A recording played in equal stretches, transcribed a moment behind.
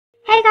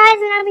Hey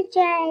guys, and I'm with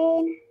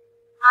Jane.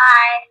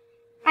 Hi.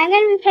 I'm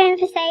going to be playing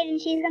Facade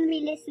and she's going to be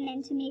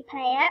listening to me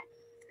play it.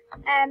 But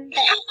I'm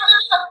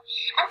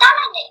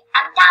downloading it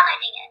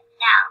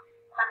now.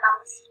 My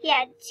mum's.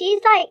 yeah,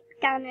 she's like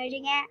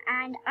downloading it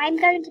and I'm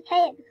going to play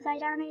it because I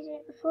downloaded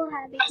it before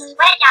her I because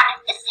swear down,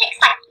 this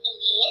takes like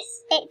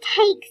years. it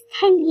takes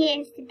 10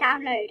 years to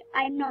download.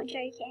 I'm not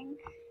joking.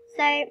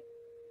 So,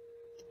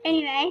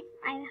 anyway,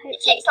 I hope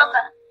It takes longer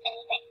than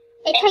anything.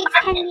 it takes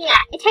 10 years.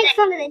 It takes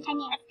longer than 10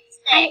 years.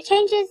 And it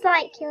changes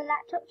like your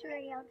laptop to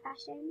really old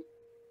fashioned.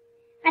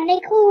 And they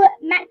call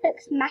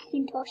MacBooks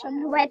Macintosh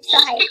on the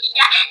website.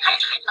 Yeah, I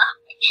tried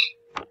laughing.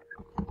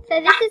 So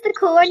this is the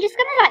call. I'm just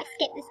gonna like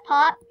skip this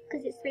part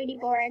because it's really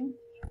boring.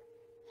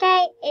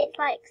 Okay, it's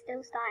like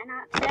still starting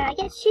up. So I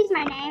get to choose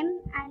my name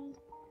and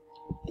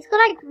it's got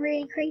like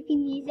really creepy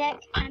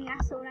music and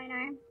that's all I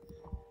know.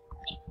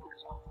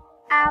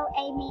 Al,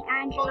 Amy,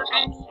 Andrew,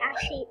 Annie,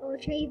 Ashley,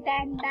 Audrey,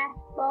 Ben, Beth,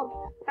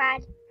 Bob,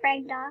 Brad,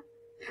 Brenda.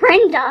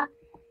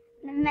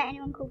 Never met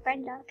anyone called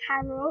Brenda.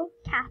 Carol,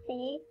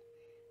 Kathy,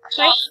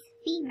 Chris,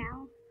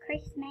 female,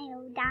 Chris,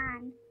 male,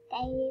 Dan,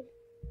 Dave,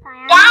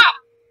 Diane. Dad!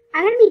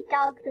 I'm gonna be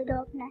Doug the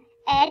dog now.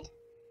 Ed,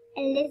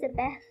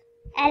 Elizabeth,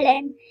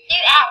 Ellen, Do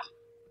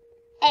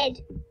Ed. Ed.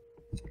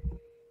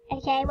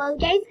 Okay, well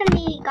Jane's gonna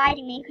be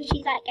guiding me because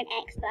she's like an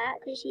expert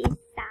because she's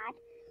sad.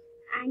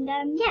 And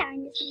yeah,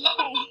 I'm just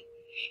gonna say,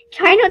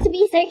 try not to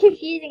be so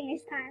confusing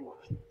this time.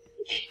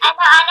 I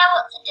know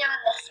what to do in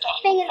this game.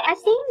 Thing is, I've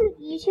seen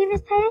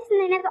YouTubers play this and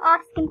they never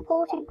ask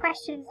important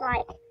questions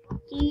like,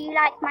 do you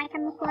like My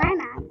Chemical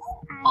Romance?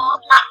 And Or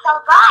Black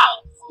Veil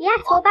Brides. yes,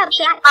 what about Do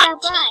you Black like Veil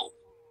Bride?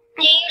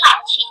 Do you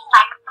like cheese?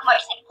 Like the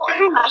most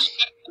important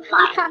question in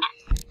life.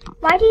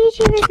 Why do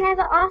YouTubers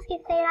never ask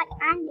if they like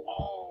Andy?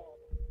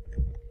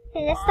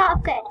 Okay, let's start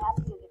off good. How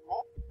do you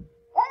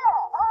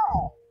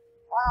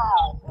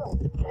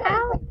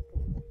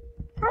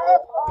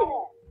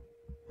do?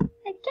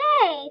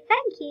 Okay,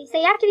 thank you. So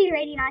you have to be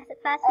really nice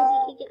at first because you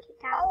could get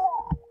kicked out.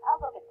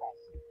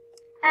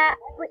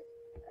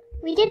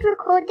 We did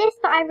record this,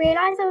 but I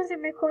realised I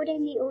wasn't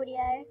recording the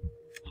audio.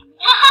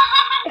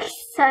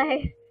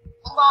 So,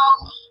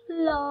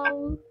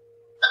 lol.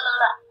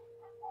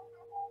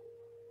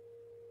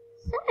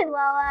 So,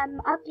 well,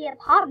 ugly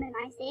apartment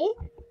I see.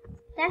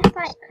 Let's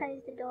like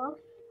close the door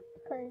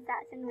because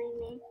that's annoying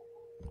me.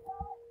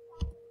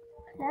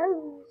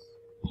 Close.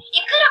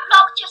 You could have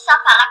locked yourself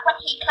out, like when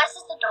he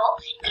closes the door,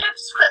 you could have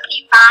just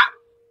quickly ran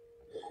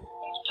through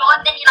the door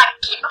and then you like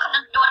keep looking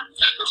at the door and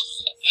just like,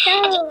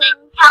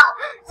 help.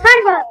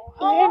 SpongeBob,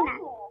 are you in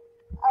there?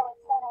 Oh,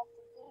 it's so nice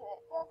to see you.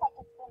 It feels like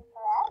it's been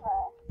forever.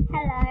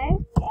 Hello.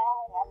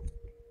 Yeah.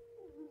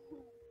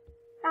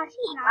 Oh,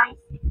 she's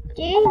nice.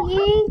 Do you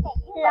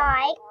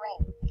like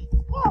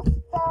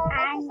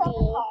Andy?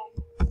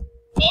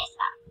 This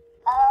one.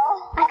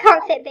 Oh. I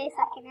can't fit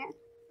Basak in it.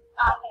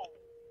 Okay.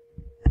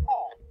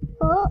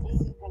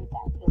 Thoughts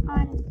on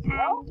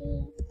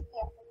Andy?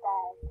 Yes, it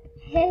does.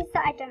 Who's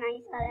that? I don't know how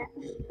you spell it.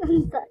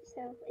 I'm such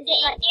so. Is it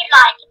like? You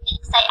like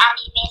say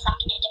Andy being like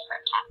in a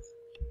different text.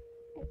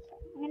 Okay,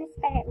 I'm gonna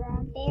spell it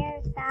wrong.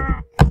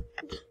 Basak.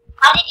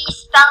 How did you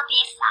spell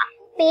Beersack?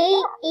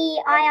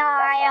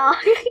 B-E-I-R-I-R.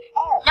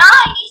 No,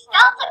 you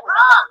spelled it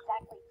wrong.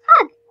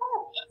 Hug.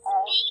 It's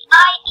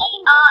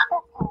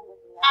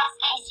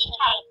B-I-E-R-S-A-C-K.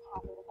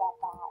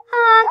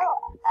 Hug.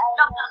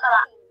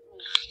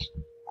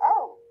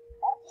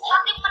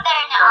 Something from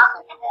there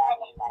now.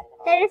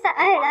 There is a,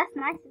 oh, that's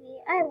nice of you.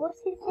 Oh, what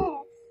is this?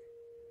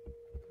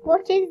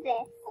 What is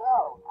this?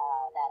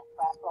 That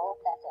brass bowl,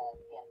 that's a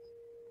gift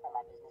from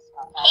my business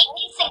contact.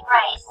 Decent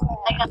Grace.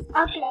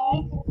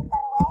 Ugly.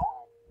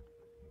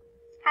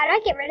 How do I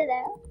get rid of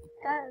them?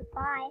 Go.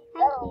 Bye.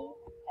 Thank you.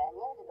 10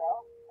 years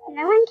ago.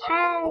 No one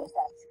cares.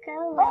 Just go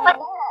away.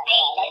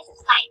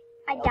 It's like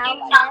I doubt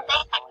something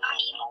it. I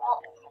don't even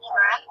walk in the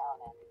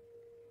room.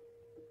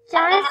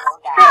 Just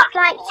flip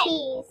like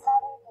cheese.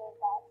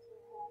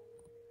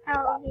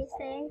 Oh,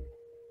 obviously.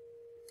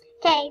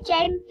 Okay,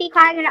 Jane, be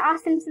quiet. I'm going to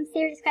ask them some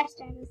serious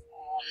questions.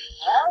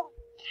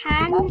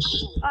 Can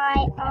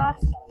I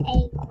ask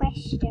a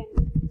question?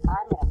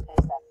 I'm gonna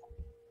fix that.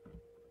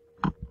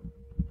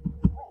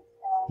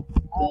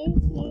 Do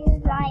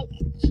you like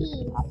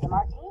cheese? Pop the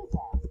martinis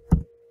out.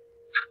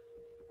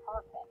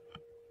 Perfect.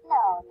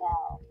 No.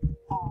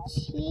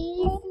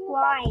 Cheese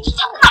wine?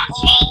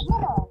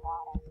 Mineral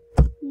water.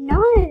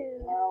 No.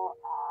 No,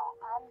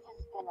 I'm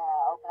just gonna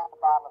open up a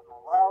bottle of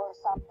Merlot or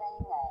something.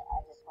 I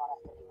just want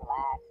us to be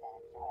relaxed and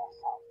enjoy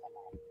ourselves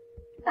tonight.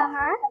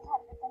 Uh-huh.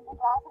 Sometimes a simple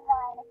glass of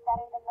wine is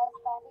better than most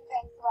fancy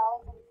drinks who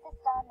always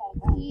insist on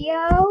making.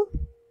 Yo,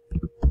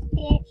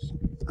 bitch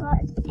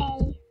got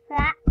a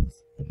flat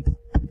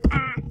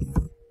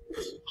ass.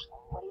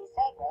 What do you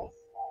say, Grace?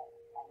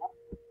 I know.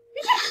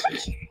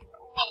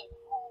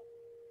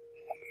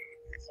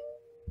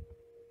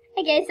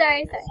 Okay,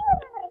 sorry. Could you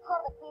remember to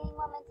call the cleaning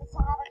woman to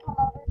have her come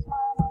over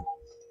tomorrow morning?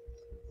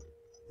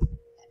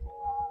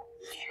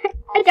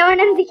 I don't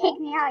want him to kick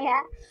me out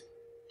yet.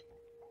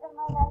 That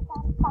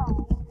sounds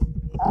fine.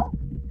 Oh?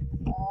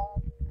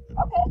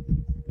 Okay.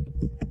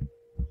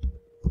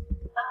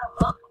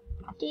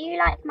 Do you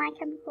like My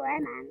Chemical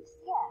Romance?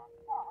 Yeah, I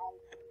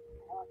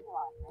know what you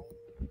want, right?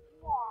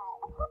 Yeah,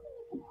 I'm hoping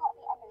you can help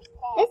me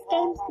understand. This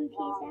game's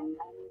confusing.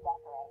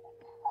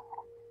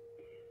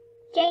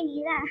 Jane,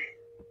 you there?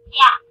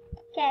 Yeah.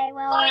 Okay,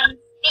 well, Well, you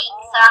speak,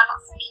 so I'm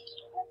not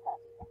speaking.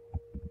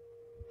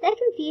 they're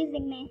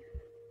confusing me.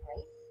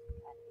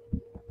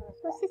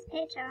 What's this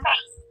picture?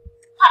 Grace,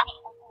 honey,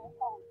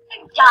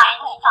 you die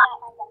in the sun.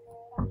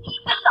 You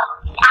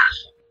belong in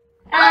action.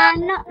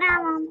 Not now,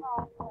 Mum.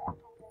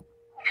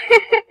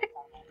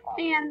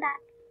 Hey, I'm back.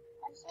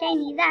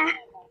 Jane, you there?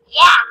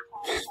 Yeah.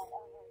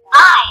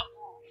 Hi.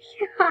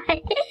 Hi.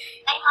 Say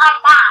hi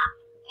back.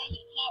 So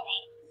you hear me.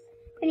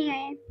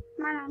 Anyway,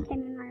 my mum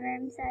came in my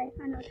room, so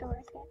I'm not sure what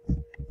I said.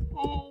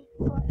 Hey,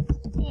 what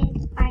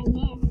did I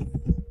miss?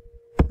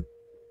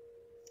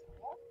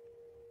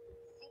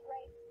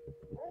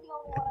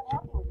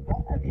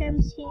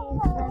 Welcome to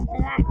the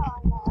Black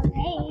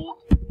Parade.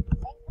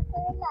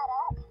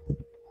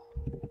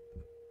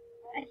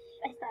 I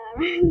saw a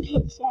wrong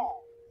picture.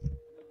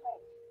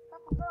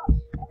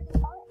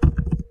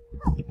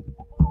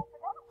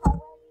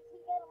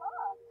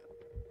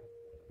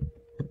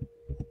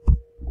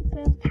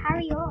 We'll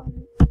carry on.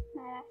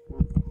 No, that's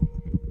not.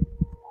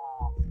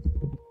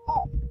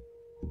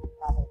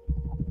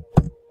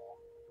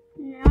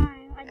 No,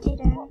 I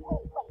didn't.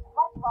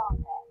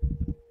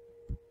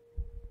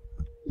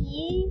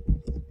 You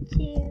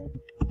two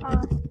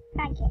are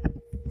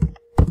faggots.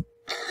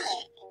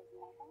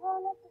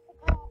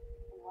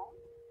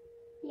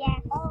 Yeah.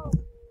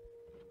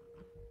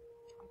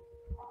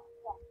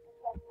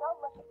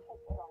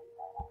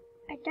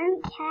 I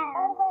don't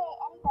care.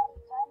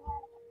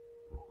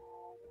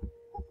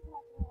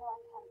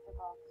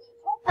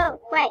 Oh,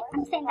 wait,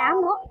 I'm sitting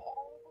down. What?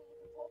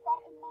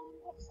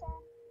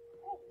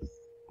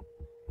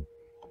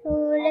 Who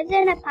lives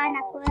in a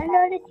pineapple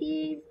under the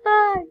sea?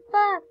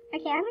 SpongeBob.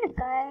 Okay, I'm gonna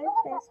go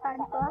with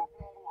SpongeBob.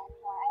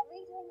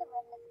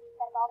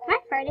 Can I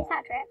throw this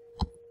out drip?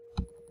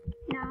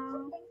 No.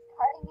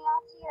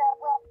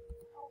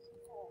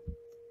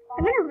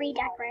 I'm gonna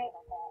redecorate.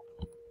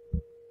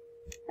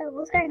 Oh,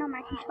 what's going on?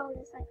 My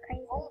controller's like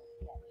crazy.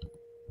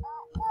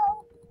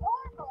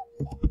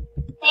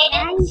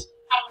 Ladies,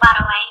 and by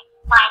the way,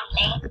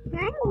 finally.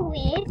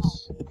 Language.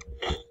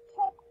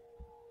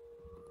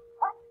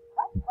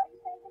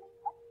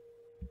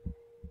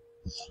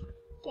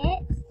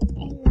 Get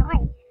a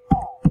life.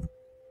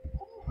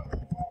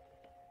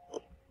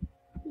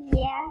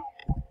 Yeah,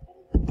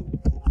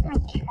 I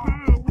can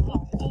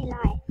get a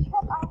life.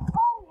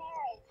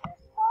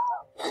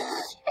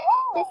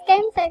 This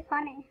game's so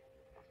funny.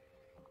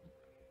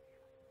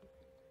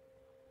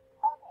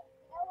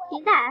 You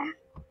there?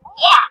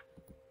 Yeah.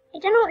 I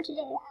don't know what to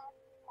do.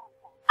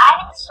 I'm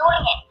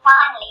installing it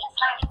finally. It's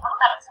slowly. What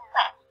about it so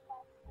quick?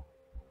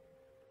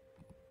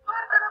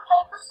 I'm gonna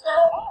play for so.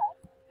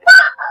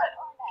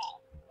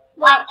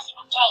 I'm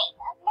missing Jane.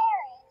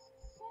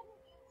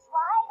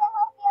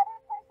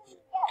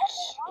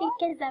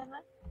 Because of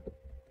it.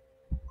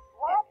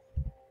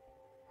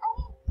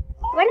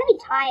 When do we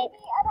type?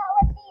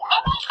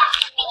 And we have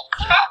to be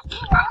clear.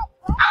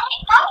 I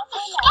know it's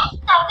sketch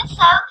though,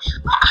 so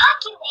we're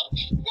arguing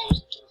so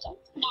you can get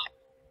together.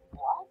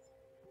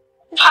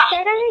 I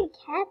said I don't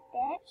care,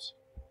 bitch.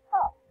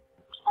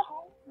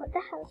 What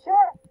the hell?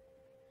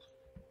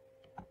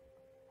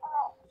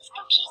 This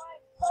computer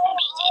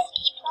isn't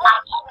even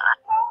like it.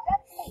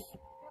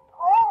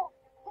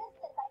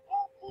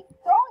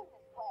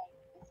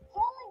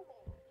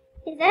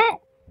 Is it?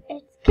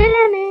 It's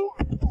killing me.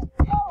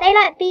 They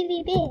like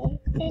BVB.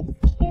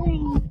 It's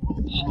killing me.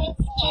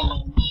 It's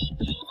killing me.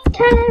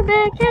 Killing me,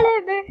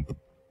 killing me.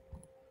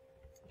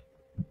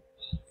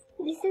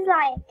 This is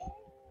like...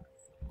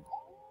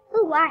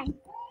 Ooh, wine.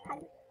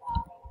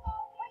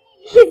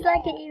 He's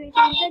like an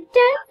irritation.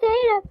 Don't say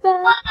that, but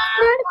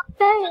not a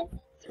face.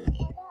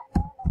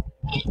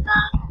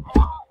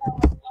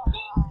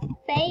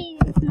 Phase,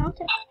 it's not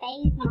a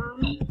phase, Mom.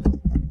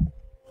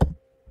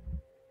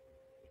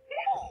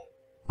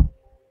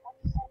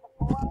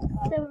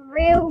 The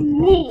real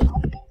me.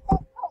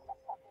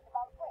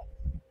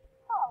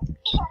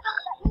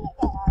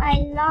 I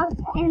love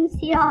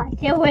MCR.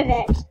 Deal with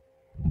it.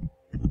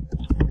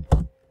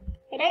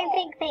 I don't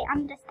think they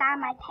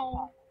understand my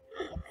pain.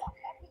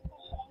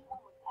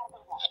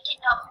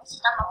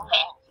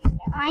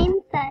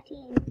 I'm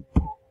 13.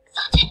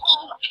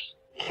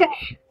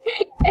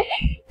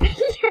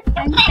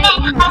 I'm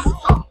 13.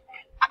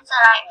 That's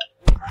alright.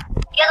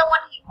 You're the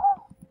one who...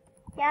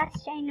 Yes,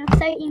 Jane, you're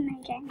so emo,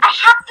 Jane. I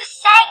have to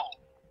say!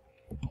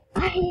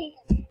 I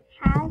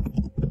have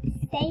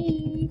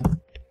saved.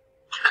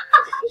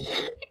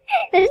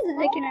 This is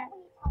looking at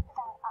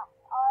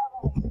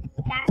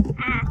that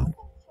ass.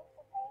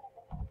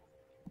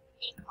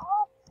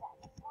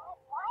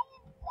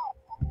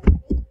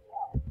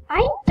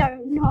 I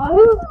don't know.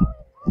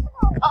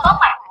 Oh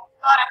my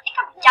god, I think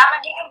I'm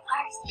downloading a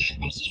virus.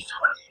 Thank you so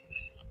much.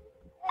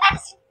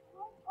 That's...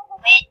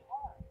 Wait.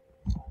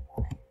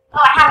 Oh, I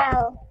have...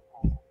 Well,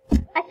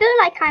 I feel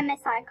like I'm a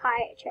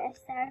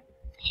psychiatrist, so...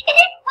 It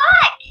didn't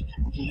work!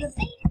 You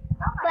see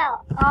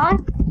Are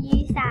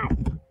you sad?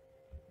 Okay,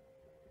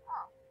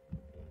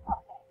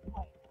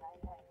 wait, now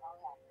you're going to tell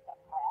me I'm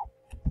depressed?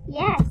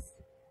 Yes.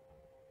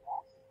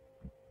 Yes?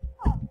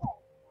 Oh, good,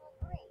 you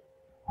agree.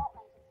 That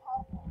might just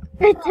help me.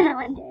 That's what I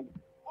wondered.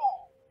 Hey,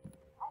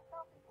 I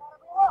felt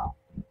incredibly low.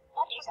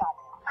 What you got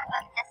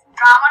there? There's some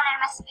drama on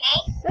MSP.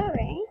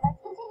 Sorry. Let's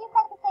continue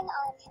focusing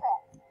on the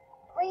trip.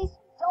 Grace,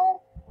 you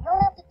don't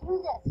have to do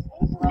this.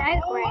 Things are No,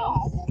 okay. Grace.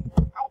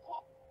 I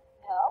can't.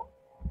 No?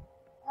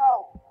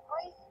 No.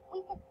 Grace, we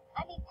can.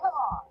 I mean, come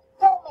on.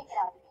 Don't make it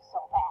out to be so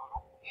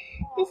bad.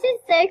 This is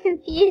so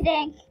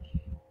confusing.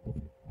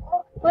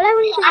 Look, All I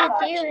wanted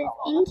to do is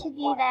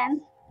interview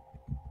them.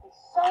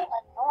 it's so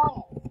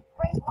annoying.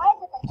 Grace, why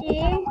is it that Do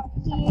you don't want to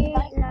do you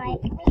something nice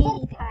like to me?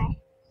 PewDiePie?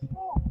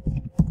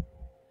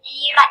 Do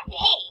you like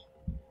me?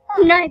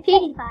 No,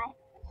 PewDiePie.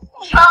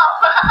 Oh.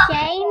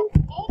 Jane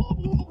Maybe if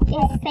you didn't is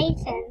try to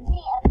Satan. convince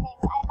me of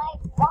things, I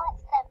might want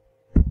them.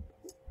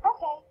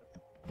 Okay.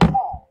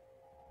 Hey,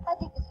 I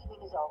think this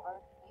evening is over.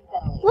 You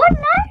better leave. What?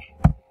 No!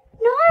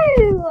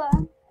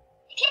 No!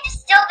 You can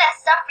distill their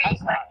stuff really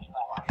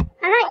quick.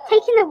 I like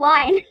taking the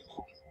wine.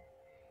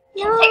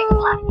 You take the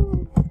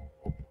wine.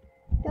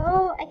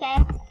 No, okay.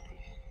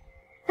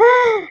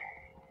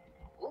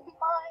 You'll be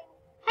fine.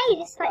 Hey, you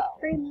just like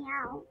threw me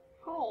out.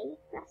 Hey,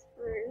 that's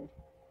rude.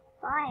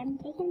 Bye, I'm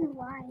taking the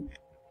wine.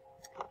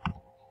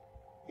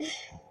 Big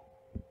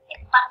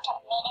bunch of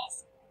meanies.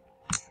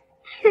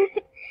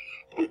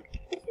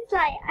 This is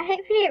like, I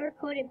hopefully it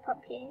recorded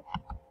properly.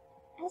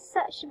 It's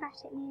such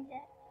dramatic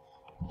music.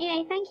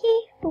 Anyway, thank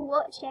you for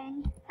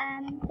watching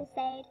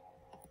Facade.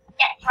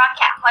 Get drunk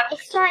at home.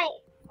 It's like,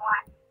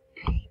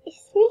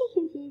 it's really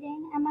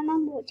confusing, and my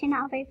mum walked in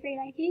halfway through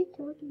like, who's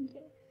talking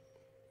to?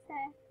 So,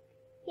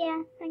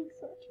 yeah, thanks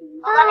for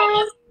watching. Well, then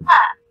it is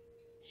her.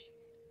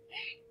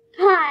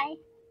 Bye.